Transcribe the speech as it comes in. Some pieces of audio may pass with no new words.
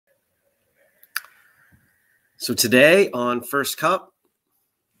So today on First Cup,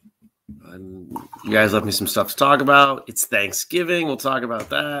 you guys left me some stuff to talk about. It's Thanksgiving. We'll talk about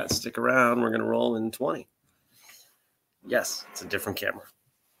that. Stick around. We're going to roll in 20. Yes, it's a different camera.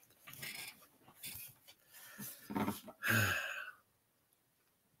 Five,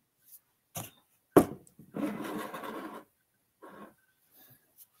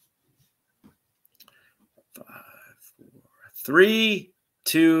 four, 3,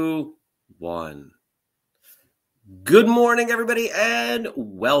 2, 1. Good morning, everybody, and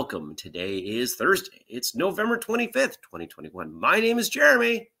welcome. Today is Thursday. It's November 25th, 2021. My name is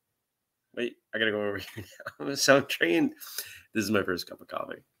Jeremy. Wait, I got to go over here now. I'm so trained. This is my first cup of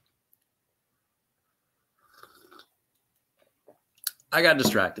coffee. I got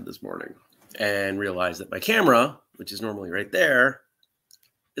distracted this morning and realized that my camera, which is normally right there,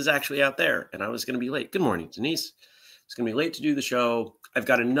 is actually out there, and I was going to be late. Good morning, Denise. It's going to be late to do the show. I've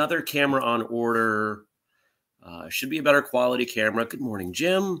got another camera on order. Should be a better quality camera. Good morning,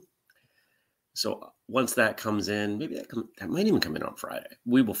 Jim. So once that comes in, maybe that might even come in on Friday.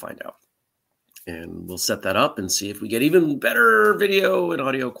 We will find out. And we'll set that up and see if we get even better video and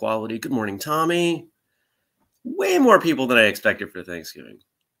audio quality. Good morning, Tommy. Way more people than I expected for Thanksgiving.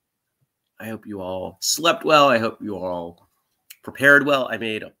 I hope you all slept well. I hope you all prepared well. I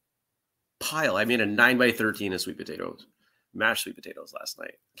made a pile. I made a 9x13 of sweet potatoes, mashed sweet potatoes last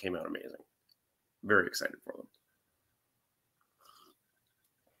night. Came out amazing. Very excited for them.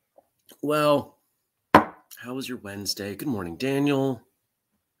 Well, how was your Wednesday? Good morning, Daniel.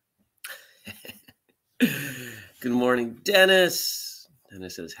 Good morning, Dennis.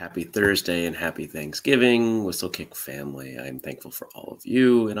 Dennis says happy Thursday and happy Thanksgiving. Whistle Kick family. I'm thankful for all of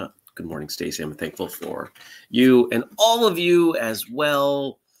you. And good morning, Stacy. I'm thankful for you and all of you as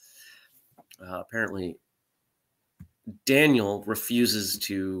well. Apparently, Daniel refuses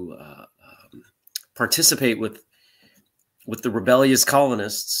to participate with the rebellious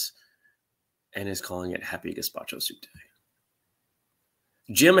colonists and is calling it Happy Gazpacho Soup Day.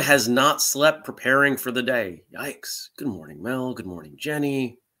 Jim has not slept preparing for the day. Yikes. Good morning, Mel. Good morning,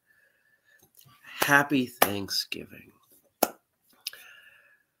 Jenny. Happy Thanksgiving.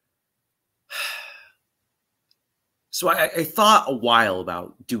 So I thought a while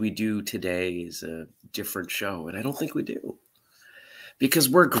about, do we do today as a different show? And I don't think we do. Because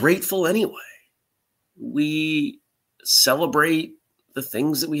we're grateful anyway. We celebrate the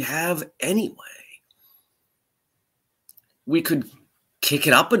things that we have anyway. We could kick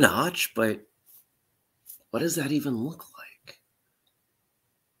it up a notch, but what does that even look like?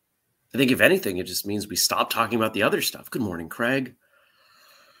 I think if anything, it just means we stop talking about the other stuff. Good morning, Craig.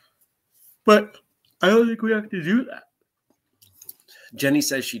 But I don't think we have to do that. Jenny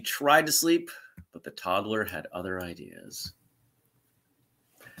says she tried to sleep, but the toddler had other ideas.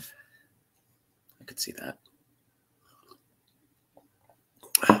 I could see that.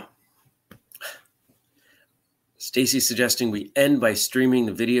 Stacy's suggesting we end by streaming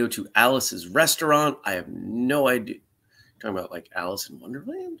the video to Alice's restaurant. I have no idea. Talking about like Alice in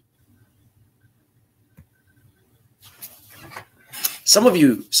Wonderland? Some of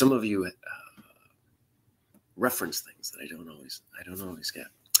you reference things that I don't always get.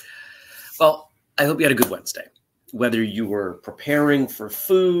 Well, I hope you had a good Wednesday. Whether you were preparing for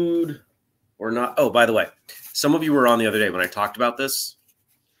food or not. Oh, by the way, some of you were on the other day when I talked about this.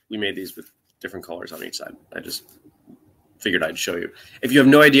 We made these with different colors on each side. I just figured I'd show you. If you have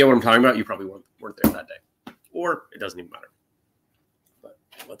no idea what I'm talking about, you probably weren't there that day, or it doesn't even matter. But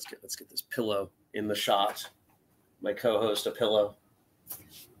let's get this pillow in the shot. My co-host a pillow,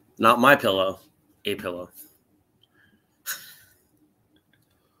 not my pillow, a pillow.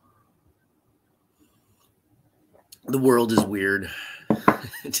 The world is weird.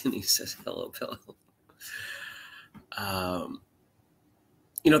 Denise says hello, pillow.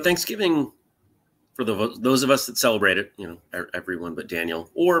 Thanksgiving, for those of us that celebrate it, everyone but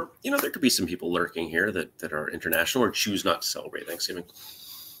Daniel, or, there could be some people lurking here that are international or choose not to celebrate Thanksgiving.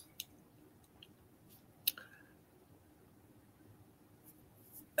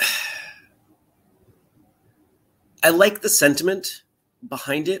 I like the sentiment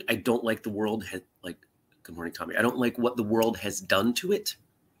behind it. I don't like the world good morning, Tommy. I don't like what the world has done to it.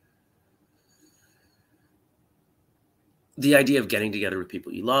 The idea of getting together with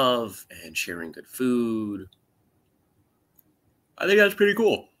people you love and sharing good food, I think that's pretty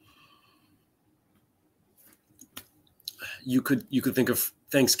cool. You could think of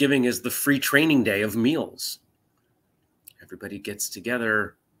Thanksgiving as the free training day of meals. Everybody gets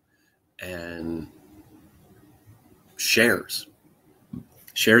together and shares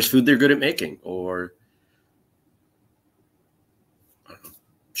food they're good at making, or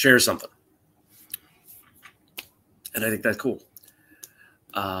shares something. And I think that's cool.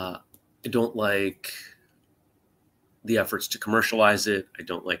 I don't like the efforts to commercialize it. I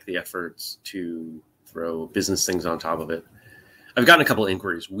don't like the efforts to throw business things on top of it. I've gotten a couple of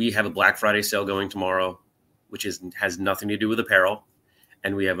inquiries. We have a Black Friday sale going tomorrow, which has nothing to do with apparel.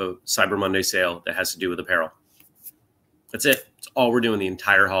 And we have a Cyber Monday sale that has to do with apparel. That's it. It's all we're doing the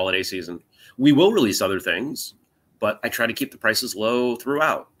entire holiday season. We will release other things, but I try to keep the prices low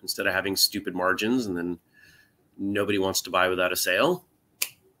throughout instead of having stupid margins and then nobody wants to buy without a sale.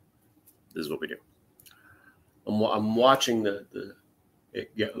 This is what we do. I'm watching it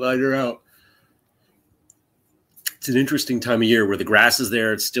get lighter out. It's an interesting time of year where the grass is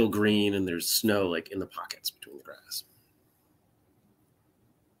there, it's still green, and there's snow like in the pockets between the grass.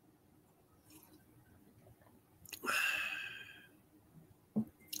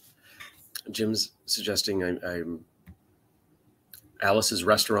 Jim's suggesting I'm Alice's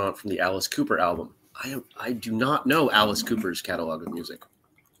Restaurant from the Alice Cooper album. I do not know Alice Cooper's catalog of music.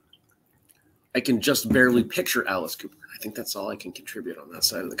 I can just barely picture Alice Cooper. I think that's all I can contribute on that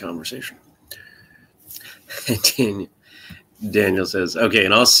side of the conversation. Daniel says, okay,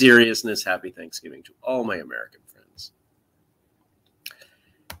 in all seriousness, happy Thanksgiving to all my American friends.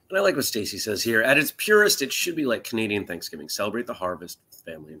 And I like what Stacy says here. At its purest, it should be like Canadian Thanksgiving. Celebrate the harvest with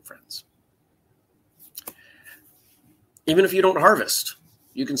family and friends. Even if you don't harvest,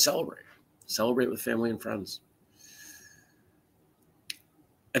 you can celebrate. Celebrate with family and friends.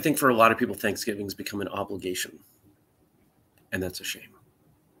 I think for a lot of people, Thanksgiving's become an obligation. And that's a shame.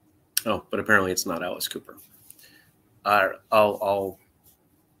 Oh, but apparently it's not Alice Cooper. Oh,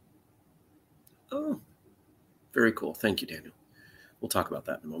 very cool. Thank you, Daniel. We'll talk about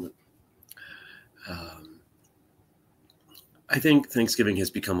that in a moment. I think Thanksgiving has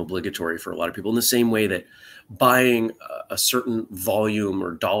become obligatory for a lot of people in the same way that buying a certain volume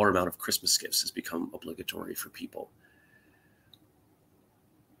or dollar amount of Christmas gifts has become obligatory for people.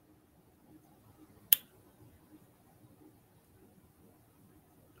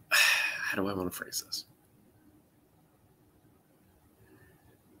 How do I want to phrase this?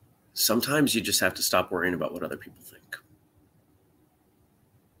 Sometimes you just have to stop worrying about what other people think.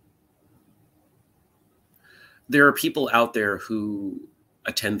 There are people out there who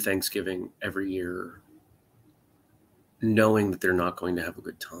attend Thanksgiving every year knowing that they're not going to have a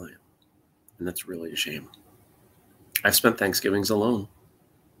good time. And that's really a shame. I've spent Thanksgivings alone.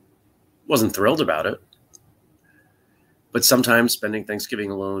 Wasn't thrilled about it. But sometimes spending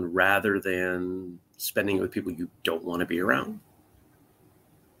Thanksgiving alone rather than spending it with people you don't want to be around.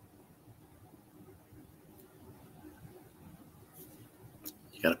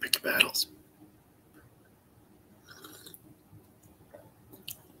 You got to pick your battles.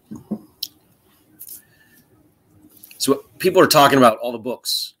 So people are talking about all the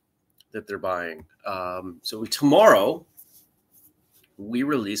books that they're buying. So tomorrow, we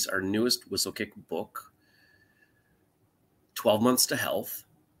release our newest Whistlekick book, 12 Months to Health.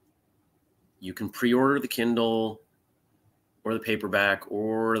 You can pre-order the Kindle or the paperback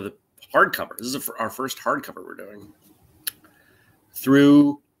or the hardcover. This is our first hardcover we're doing.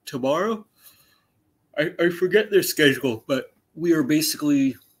 Through tomorrow, I forget their schedule, but we are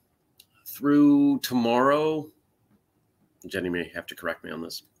basically through tomorrow. Jenny may have to correct me on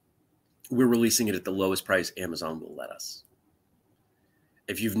this. We're releasing it at the lowest price Amazon will let us.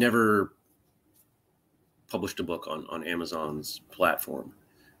 If you've never published a book on Amazon's platform,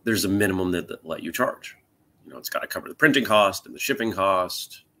 there's a minimum that let you charge. You know, it's got to cover the printing cost and the shipping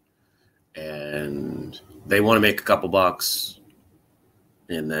cost, and they want to make a couple bucks.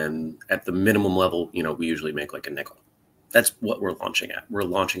 And then at the minimum level, you know, we usually make like a nickel. That's what we're launching at. We're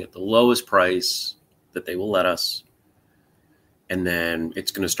launching at the lowest price that they will let us. And then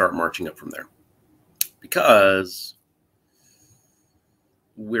it's going to start marching up from there, because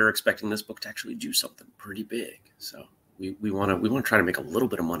we're expecting this book to actually do something pretty big. So we want to try to make a little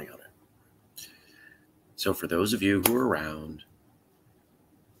bit of money on it. So for those of you who are around,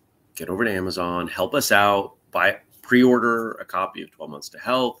 get over to Amazon, help us out, pre-order a copy of 12 Months to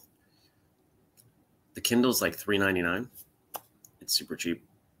Health. The Kindle's like $3.99. It's super cheap.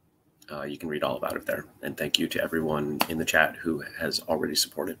 You can read all about it there. And thank you to everyone in the chat who has already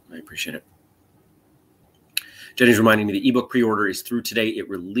supported. I appreciate it. Jenny's reminding me the ebook pre-order is through today. It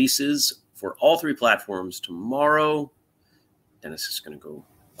releases for all 3 platforms tomorrow. Dennis is going to go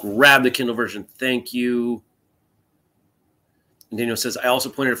grab the Kindle version. Thank you. And Daniel says, I also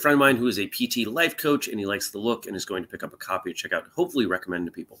pointed a friend of mine who is a PT life coach, and he likes the look and is going to pick up a copy to check out, hopefully recommend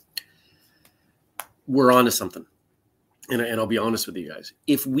to people. We're on to something. And I'll be honest with you guys.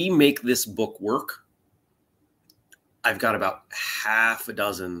 If we make this book work, I've got about half a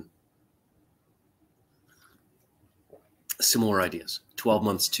dozen similar ideas. 12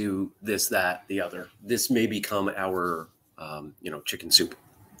 months to this, that, the other. This may become our, chicken soup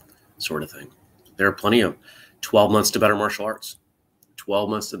sort of thing. There are plenty of 12 months to better martial arts, 12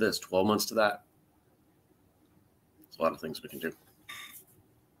 months to this, 12 months to that. There's a lot of things we can do.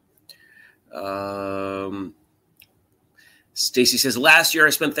 Stacy says, last year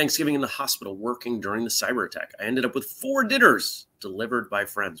I spent Thanksgiving in the hospital working during the cyber attack. I ended up with 4 dinners delivered by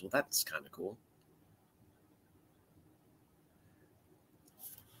friends. Well, that's kind of cool.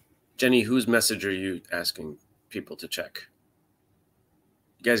 Jenny, whose message are you asking people to check?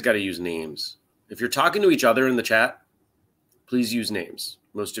 You guys got to use names. If you're talking to each other in the chat, please use names.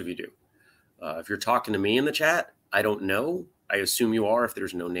 Most of you do. If you're talking to me in the chat, I don't know. I assume you are if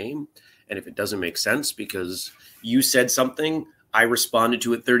there's no name. And if it doesn't make sense because you said something, I responded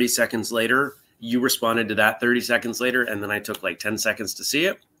to it 30 seconds later, you responded to that 30 seconds later, and then I took like 10 seconds to see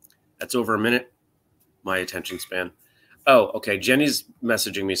it. That's over a minute. My attention span. Oh, okay. Jenny's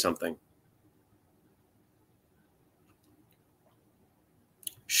messaging me something.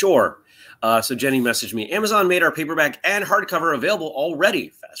 Sure. So Jenny messaged me, Amazon made our paperback and hardcover available already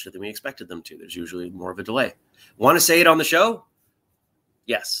faster than we expected them to. There's usually more of a delay. Want to say it on the show?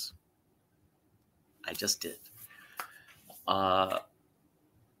 Yes. I just did.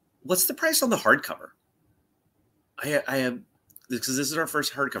 What's the price on the hardcover? I have, because this is our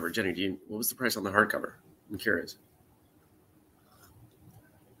first hardcover. Jenny, what was the price on the hardcover? I'm curious.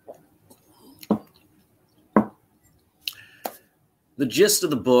 The gist of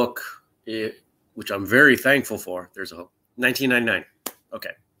the book, which I'm very thankful for, there's a $19.99.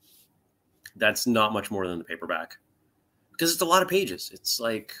 Okay. That's not much more than the paperback because it's a lot of pages. It's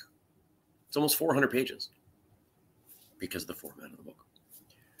almost 400 pages because of the format of the book.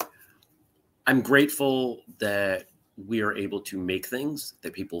 I'm grateful that we are able to make things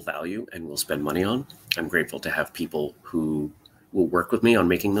that people value and will spend money on. I'm grateful to have people who will work with me on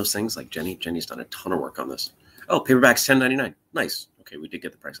making those things like Jenny. Jenny's done a ton of work on this. Oh, paperback's $10.99. Nice. Okay, we did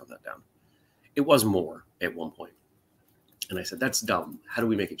get the price on that down. It was more at one point. And I said, that's dumb. How do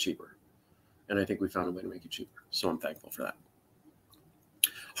we make it cheaper? And I think we found a way to make it cheaper. So I'm thankful for that.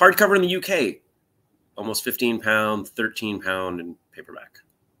 Hardcover in the UK, almost £15, £13 in paperback.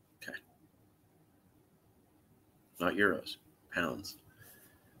 Okay. Not euros, pounds.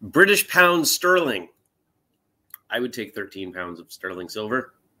 British pound sterling. I would take 13 pounds of sterling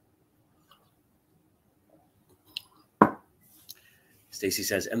silver. Stacy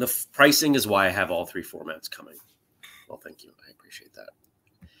says, and the pricing is why I have all 3 formats coming. Well, thank you. I appreciate that.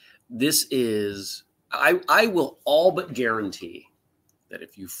 This is, I will all but guarantee that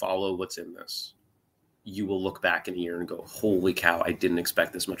if you follow what's in this, you will look back in a year and go, holy cow, I didn't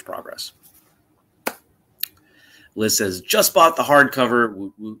expect this much progress. Liz says, just bought the hardcover.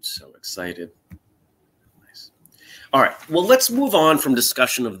 Woot, woot, so excited. Nice. All right. Well, let's move on from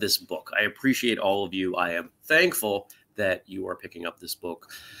discussion of this book. I appreciate all of you. I am thankful that you are picking up this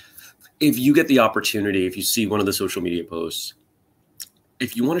book. If you get the opportunity, if you see one of the social media posts,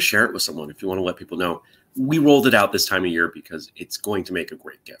 if you want to share it with someone, if you want to let people know, we rolled it out this time of year because it's going to make a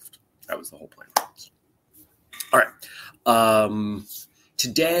great gift. That was the whole plan. All right.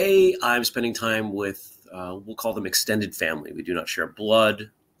 Today, I'm spending time with, we'll call them extended family. We do not share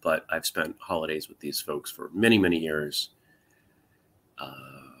blood, but I've spent holidays with these folks for many, many years.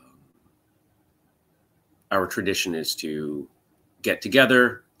 Our tradition is to get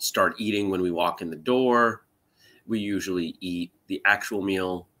together, start eating when we walk in the door. We usually eat the actual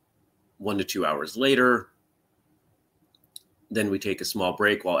meal 1 to 2 hours later. Then we take a small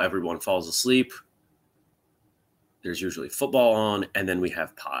break while everyone falls asleep. There's usually football on, and then we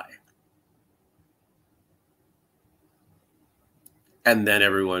have pie. And then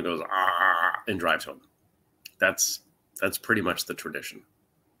everyone goes, and drives home. That's pretty much the tradition.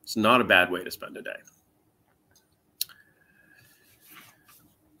 It's not a bad way to spend a day.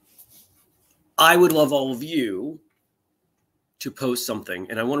 I would love all of you to post something,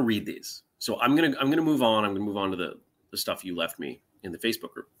 and I want to read these. So I'm gonna move on. I'm gonna move on to the stuff you left me in the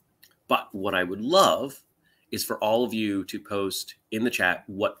Facebook group. But what I would love is for all of you to post in the chat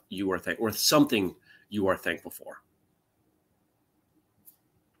what you are thankful or something you are thankful for.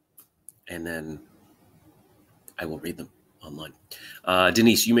 And then I will read them online.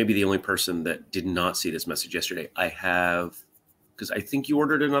 Denise, you may be the only person that did not see this message yesterday. I have, because I think you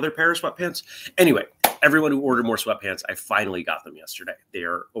ordered another pair of sweatpants. Anyway, everyone who ordered more sweatpants, I finally got them yesterday. They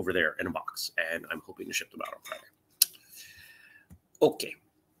are over there in a box, and I'm hoping to ship them out on Friday. Okay.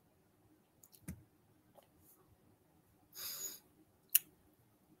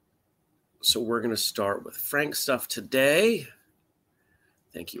 So we're going to start with Frank stuff today.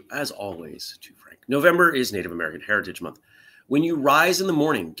 Thank you, as always, to Frank. November is Native American Heritage Month. When you rise in the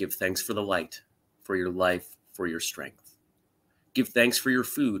morning, give thanks for the light, for your life, for your strength. Give thanks for your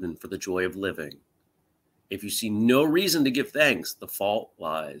food and for the joy of living. If you see no reason to give thanks, the fault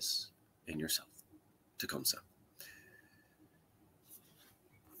lies in yourself. Tecumseh.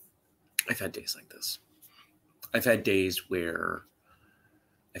 I've had days like this. I've had days where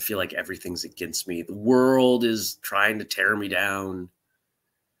I feel like everything's against me. The world is trying to tear me down.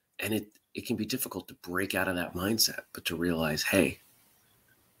 And it can be difficult to break out of that mindset, but to realize, hey,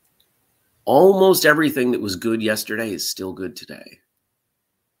 almost everything that was good yesterday is still good today.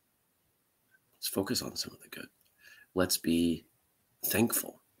 Let's focus on some of the good. Let's be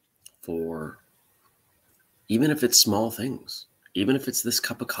thankful for, even if it's small things, even if it's this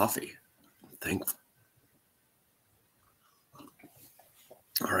cup of coffee, I'm thankful.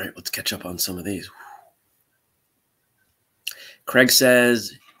 All right, let's catch up on some of these. Craig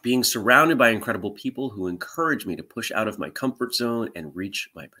says, being surrounded by incredible people who encourage me to push out of my comfort zone and reach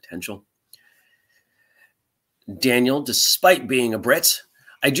my potential. Daniel, despite being a Brit,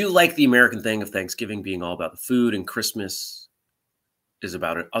 I do like the American thing of Thanksgiving being all about the food, and Christmas is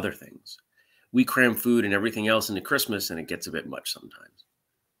about other things. We cram food and everything else into Christmas, and it gets a bit much sometimes.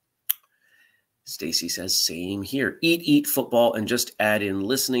 Stacy says, same here. Eat football, and just add in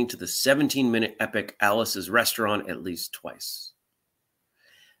listening to the 17-minute epic Alice's Restaurant at least twice.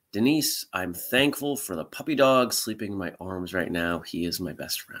 Denise, I'm thankful for the puppy dog sleeping in my arms right now. He is my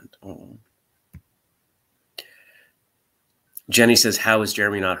best friend. Oh. Jenny says, how has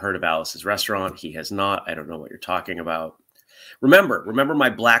Jeremy not heard of Alice's Restaurant? He has not. I don't know what you're talking about. Remember my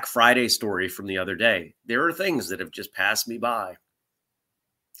Black Friday story from the other day. There are things that have just passed me by.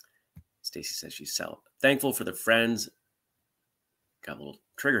 Stacy says she's thankful for the friends. Got a little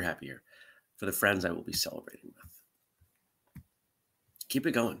trigger happy here. For the friends I will be celebrating with. Keep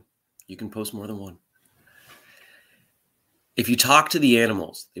it going. You can post more than one. If you talk to the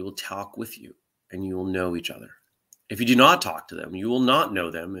animals, they will talk with you and you will know each other. If you do not talk to them, you will not know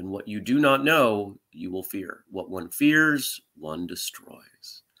them. And what you do not know, you will fear. What one fears, one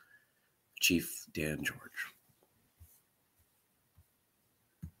destroys. Chief Dan George.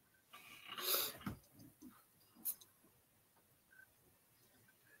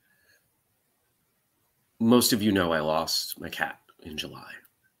 Most of you know I lost my cat in July.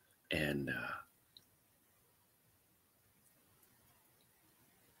 And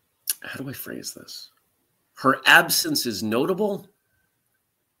how do I phrase this? Her absence is notable,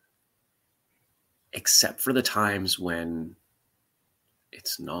 except for the times when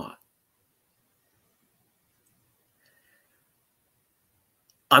it's not.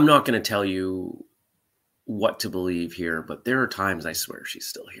 I'm not going to tell you what to believe here, but there are times I swear she's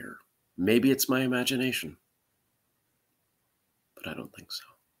still here. Maybe it's my imagination, but I don't think so.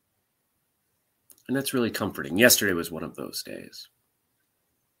 And that's really comforting. Yesterday was one of those days.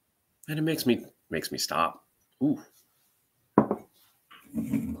 And it makes me stop. Ooh.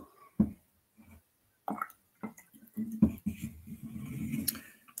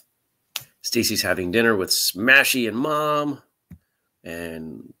 Stacy's having dinner with Smashy and Mom,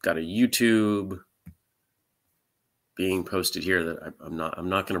 and got a YouTube being posted here that I'm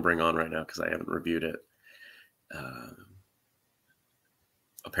not going to bring on right now because I haven't reviewed it.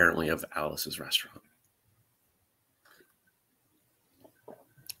 Apparently of Alice's Restaurant.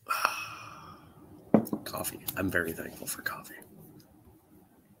 Coffee. I'm very thankful for coffee.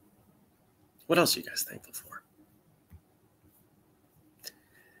 What else are you guys thankful for?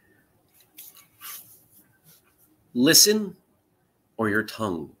 Listen, or your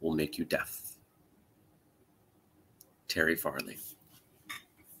tongue will make you deaf. Terry Farley.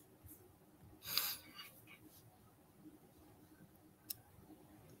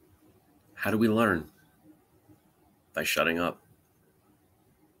 How do we learn? By shutting up.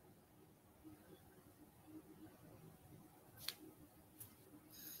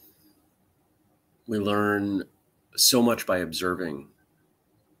 We learn so much by observing,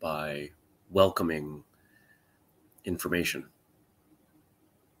 by welcoming information.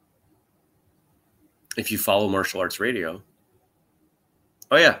 If you follow Martial Arts Radio,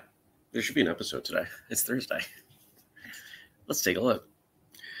 oh yeah, there should be an episode today. It's Thursday. Let's take a look.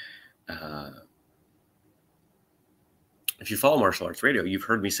 If you follow Martial Arts Radio, you've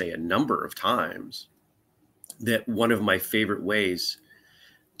heard me say a number of times that one of my favorite ways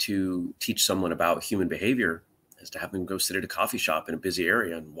to teach someone about human behavior is to have them go sit at a coffee shop in a busy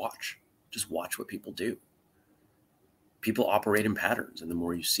area and watch. Just watch what people do. People operate in patterns, and the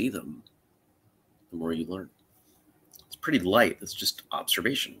more you see them, the more you learn. It's pretty light. It's just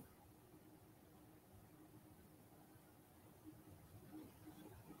observation.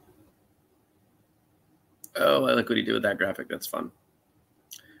 Oh, I like what he did with that graphic. That's fun.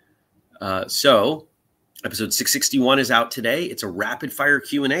 So episode 661 is out today. It's a rapid fire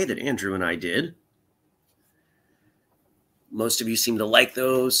Q&A that Andrew and I did. Most of you seem to like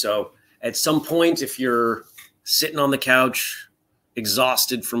those. So at some point, if you're sitting on the couch,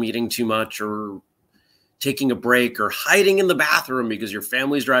 exhausted from eating too much, or taking a break, or hiding in the bathroom because your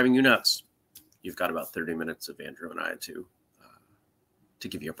family's driving you nuts, you've got about 30 minutes of Andrew and I to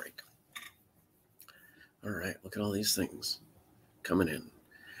give you a break. All right, look at all these things coming in.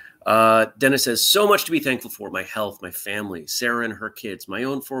 Dennis says, so much to be thankful for: my health, my family, Sarah and her kids, my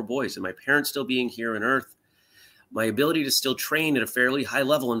own 4 boys, and my parents still being here on Earth, my ability to still train at a fairly high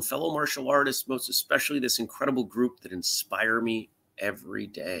level, and fellow martial artists, most especially this incredible group that inspire me every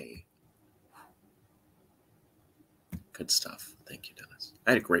day. Good stuff. Thank you, Dennis.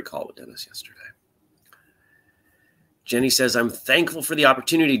 I had a great call with Dennis yesterday. Jenny says, I'm thankful for the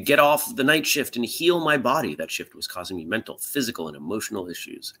opportunity to get off the night shift and heal my body. That shift was causing me mental, physical, and emotional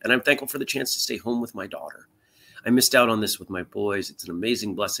issues. And I'm thankful for the chance to stay home with my daughter. I missed out on this with my boys. It's an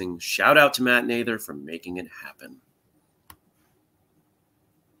amazing blessing. Shout out to Matt Nather for making it happen.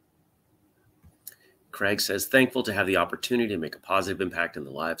 Craig says, thankful to have the opportunity to make a positive impact in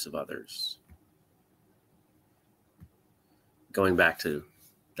the lives of others. Going back to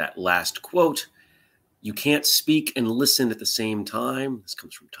that last quote, you can't speak and listen at the same time. This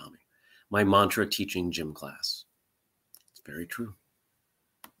comes from Tommy. My mantra teaching gym class. It's very true.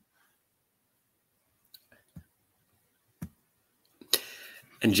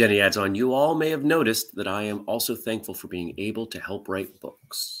 And Jenny adds on, you all may have noticed that I am also thankful for being able to help write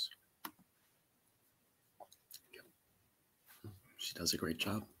books. She does a great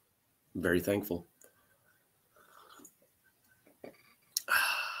job. I'm very thankful.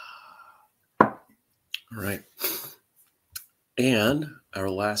 All right. And our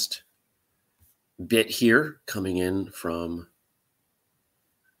last bit here coming in from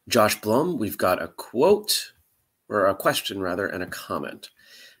Josh Blum. We've got a quote, or a question rather, and a comment.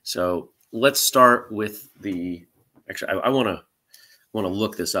 So let's start with the, actually, I want to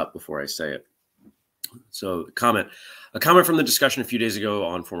look this up before I say it. So a comment from the discussion a few days ago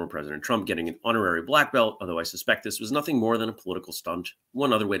on former President Trump getting an honorary black belt, although I suspect this was nothing more than a political stunt.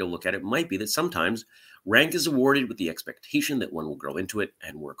 One other way to look at it might be that sometimes rank is awarded with the expectation that one will grow into it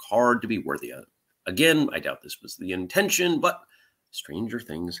and work hard to be worthy of it. Again, I doubt this was the intention, but stranger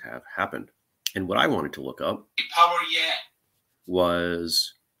things have happened. And what I wanted to look up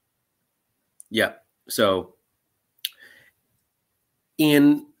was, so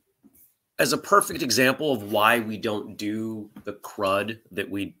as a perfect example of why we don't do the crud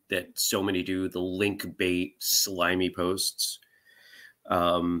that so many do, the link bait, slimy posts.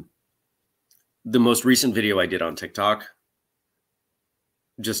 The most recent video I did on TikTok,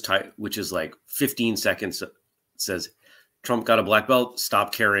 which is like 15 seconds, says, Trump got a black belt,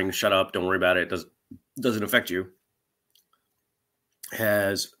 stop caring, shut up, don't worry about it, doesn't affect you,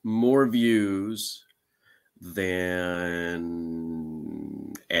 has more views than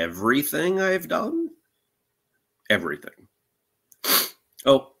everything I've done. Everything.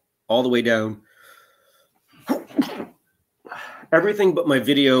 Oh, all the way down. Everything but my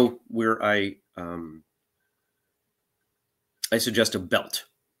video where I suggest a belt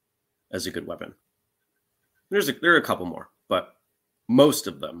as a good weapon. There are a couple more, but most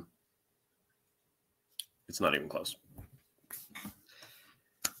of them, it's not even close.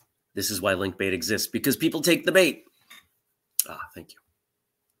 This is why link bait exists, because people take the bait. Thank you.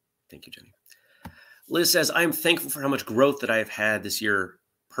 Thank you, Jenny. Liz says, I'm thankful for how much growth that I have had this year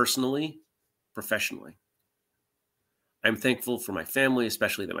personally, professionally. I'm thankful for my family,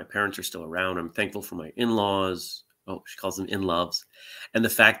 especially that my parents are still around. I'm thankful for my in-laws. Oh, she calls them in-loves. And the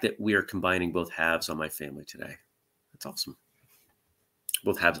fact that we are combining both halves on my family today. That's awesome.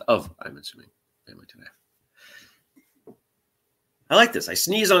 Both halves of, I'm assuming, family today. I like this. I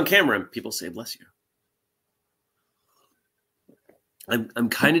sneeze on camera and people say, bless you. I'm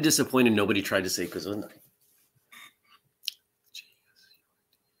kind of disappointed nobody tried to say Gesundheit.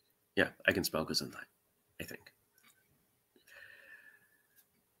 Yeah, I can spell Gesundheit, I think.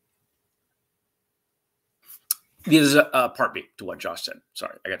 There's a part B to what Josh said.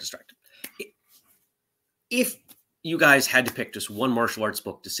 Sorry, I got distracted. If you guys had to pick just one martial arts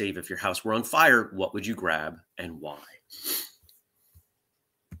book to save if your house were on fire, what would you grab and why?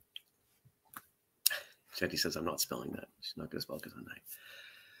 Jetty says, I'm not spelling that. She's not going to spell Gesundheit.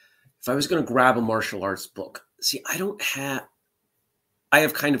 If I was going to grab a martial arts book, see, I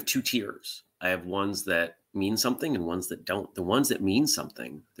have kind of two tiers. I have ones that mean something and ones that don't. The ones that mean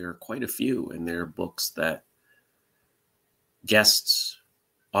something, there are quite a few, and they're books that guests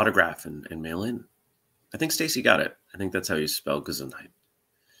autograph and mail in. I think Stacy got it. I think that's how you spell Gesundheit.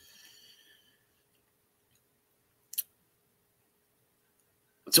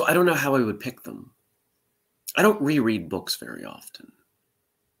 So I don't know how I would pick them. I don't reread books very often.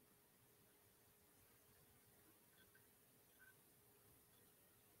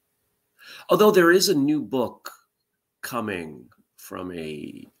 Although there is a new book coming from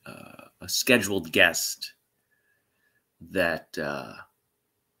a scheduled guest that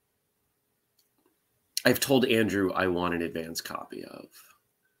I've told Andrew I want an advance copy of.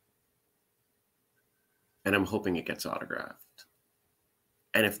 And I'm hoping it gets autographed.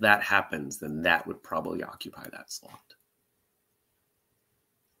 And if that happens, then that would probably occupy that slot.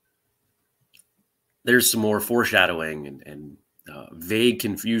 There's some more foreshadowing and vague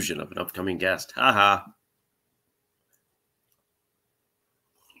confusion of an upcoming guest. Haha.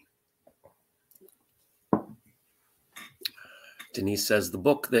 Denise says, the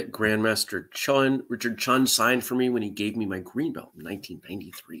book that Grandmaster Richard Chun signed for me when he gave me my green belt in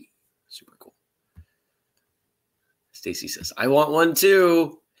 1993. Super cool. Stacy says, I want one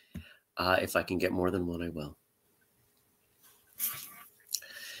too. If I can get more than one, I will.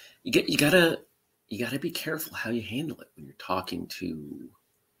 You gotta be careful how you handle it when you're talking to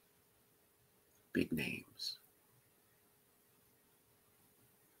big names.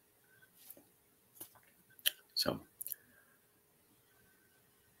 So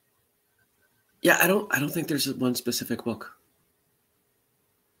yeah, I don't think there's one specific book.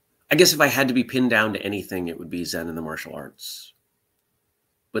 I guess if I had to be pinned down to anything, it would be Zen and the Martial Arts.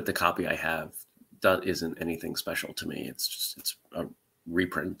 But the copy I have isn't anything special to me. It's a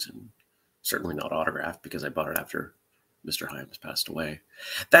reprint and certainly not autographed because I bought it after Mr. Hyams passed away.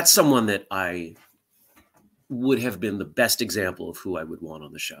 That's someone that I would have been the best example of who I would want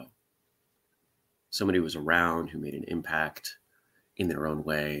on the show. Somebody who was around, who made an impact in their own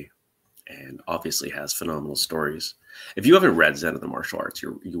way, and obviously has phenomenal stories. If you haven't read Zen of the Martial Arts,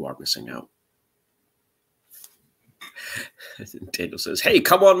 you are missing out. Daniel says, hey,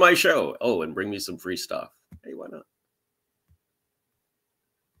 come on my show. Oh, and bring me some free stuff. Hey, why not?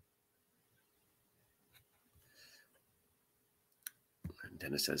 And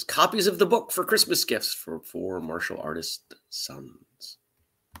Dennis says, copies of the book for Christmas gifts for 4 martial artist sons.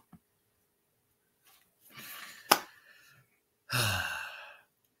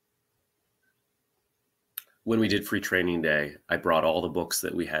 When we did free training day, I brought all the books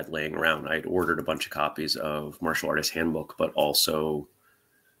that we had laying around. I had ordered a bunch of copies of Martial Artist Handbook, but also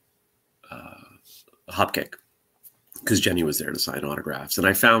Hopkick, because Jenny was there to sign autographs. And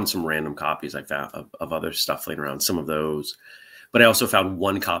I found some random copies I found of other stuff laying around, some of those. But I also found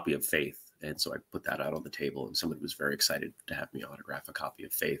one copy of Faith. And so I put that out on the table, and somebody was very excited to have me autograph a copy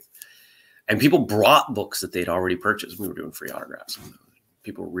of Faith. And people brought books that they'd already purchased. We were doing free autographs.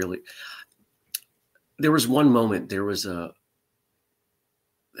 People really... There was one moment, there was a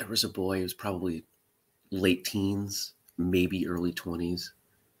boy who was probably late teens, maybe early 20s,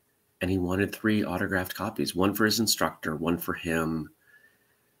 and he wanted 3 autographed copies, one for his instructor, one for him,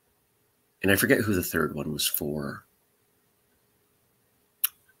 and I forget who the third one was for.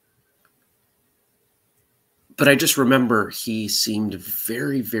 But I just remember he seemed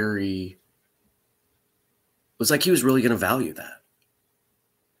very, very, it was like he was really going to value that.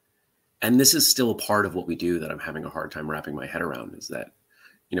 And this is still a part of what we do that I'm having a hard time wrapping my head around, is that,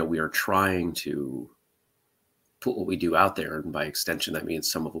 we are trying to put what we do out there. And by extension, that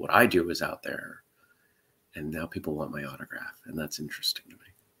means some of what I do is out there. And now people want my autograph. And that's interesting to me.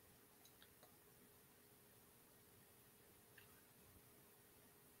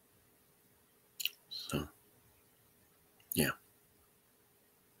 So, yeah.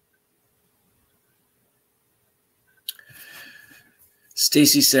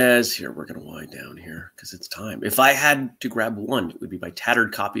 Stacy says, here, we're going to wind down here because it's time. If I had to grab one, it would be my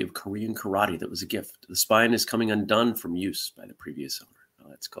tattered copy of Korean Karate that was a gift. The spine is coming undone from use by the previous owner. Oh,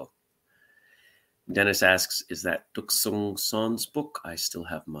 that's cool. Dennis asks, is that Duk Sung Son's book? I still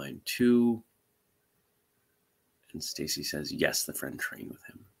have mine too. And Stacy says, yes, the friend trained with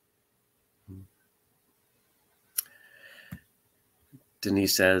him.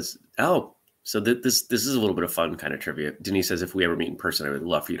 Denise says, oh, so this is a little bit of fun kind of trivia. Denise says, if we ever meet in person, I would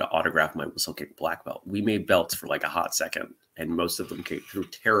love for you to autograph my whistle kick black belt. We made belts for like a hot second, and most of them came through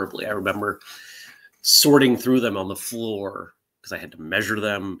terribly. I remember sorting through them on the floor because I had to measure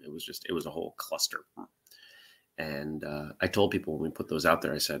them. It was a whole cluster. And I told people when we put those out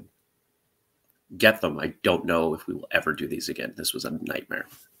there, I said, get them. I don't know if we will ever do these again. This was a nightmare.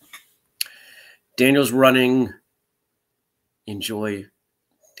 Daniel's running. Enjoy,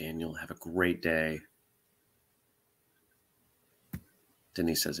 Daniel. Have a great day.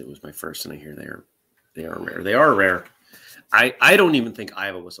 Denise says it was my first, and I hear they're They are rare. They are rare. I don't even think I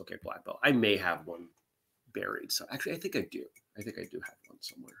have a Whistlekick black belt. I may have one buried. So actually, I think I do. I think I do have one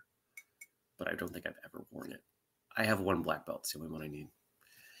somewhere, but I don't think I've ever worn it. I have one black belt. It's the only one I need.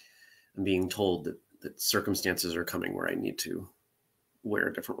 I'm being told that circumstances are coming where I need to wear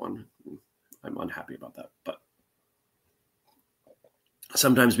a different one. I'm unhappy about that, but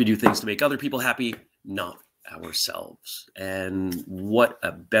sometimes we do things to make other people happy, not ourselves. And what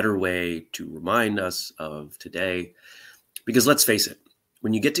a better way to remind us of today, because let's face it,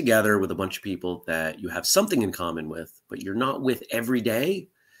 when you get together with a bunch of people that you have something in common with, but you're not with every day,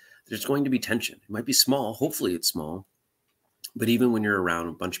 there's going to be tension. It might be small. Hopefully it's small. But even when you're around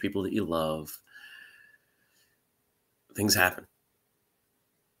a bunch of people that you love, things happen.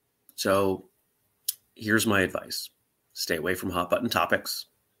 So here's my advice. Stay away from hot button topics.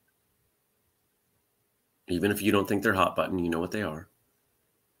 Even if you don't think they're hot button, you know what they are.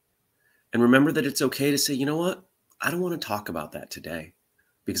 And remember that it's okay to say, you know what? I don't want to talk about that today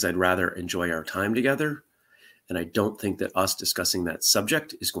because I'd rather enjoy our time together. And I don't think that us discussing that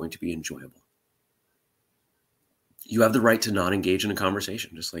subject is going to be enjoyable. You have the right to not engage in a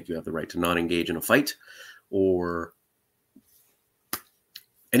conversation, just like you have the right to not engage in a fight or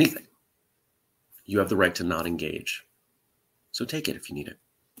anything. You have the right to not engage. So take it if you need it.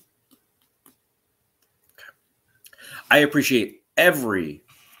 Okay. I appreciate every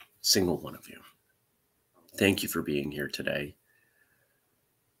single one of you. Thank you for being here today.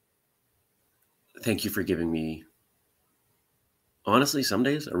 Thank you for giving me, honestly, some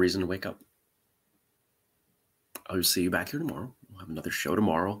days a reason to wake up. I'll see you back here tomorrow. We'll have another show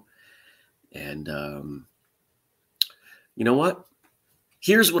tomorrow. And you know what?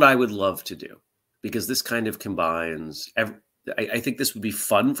 Here's what I would love to do, because this kind of combines, I think this would be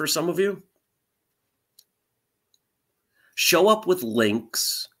fun for some of you. Show up with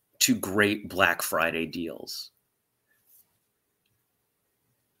links to great Black Friday deals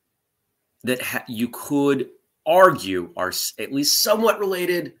that you could argue are at least somewhat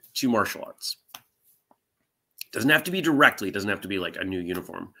related to martial arts. Doesn't have to be directly, doesn't have to be like a new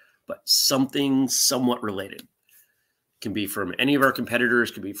uniform, but something somewhat related. Can be from any of our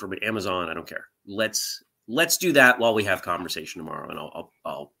competitors, can be from Amazon, I don't care. Let's do that while we have conversation tomorrow, and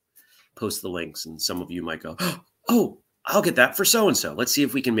I'll post the links, and some of you might go, oh, I'll get that for so-and-so. Let's see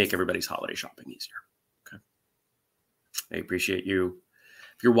if we can make everybody's holiday shopping easier. Okay. I appreciate you.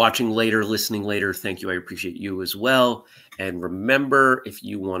 If you're watching later, listening later, thank you. I appreciate you as well. And remember, if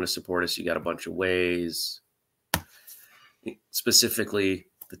you want to support us, you got a bunch of ways. Specifically,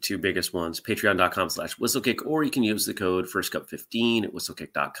 the two biggest ones, patreon.com/whistlekick, or you can use the code FirstCup15 at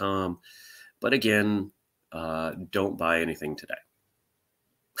whistlekick.com. But again, don't buy anything today.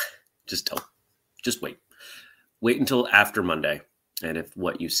 Just wait. Wait until after Monday. And if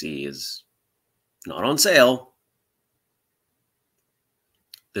what you see is not on sale,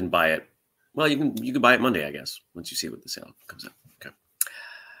 then buy it. Well, you can buy it Monday, I guess, once you see what the sale comes out. Okay.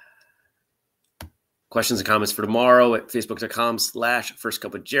 Questions and comments for tomorrow at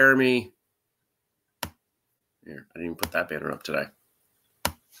facebook.com/firstcupwithjeremy. Here, I didn't even put that banner up today.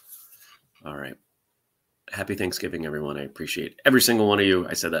 All right. Happy Thanksgiving, everyone. I appreciate every single one of you.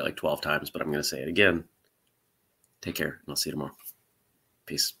 I said that like 12 times, but I'm going to say it again. Take care, and I'll see you tomorrow.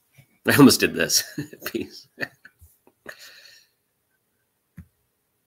 Peace. I almost did this. Peace.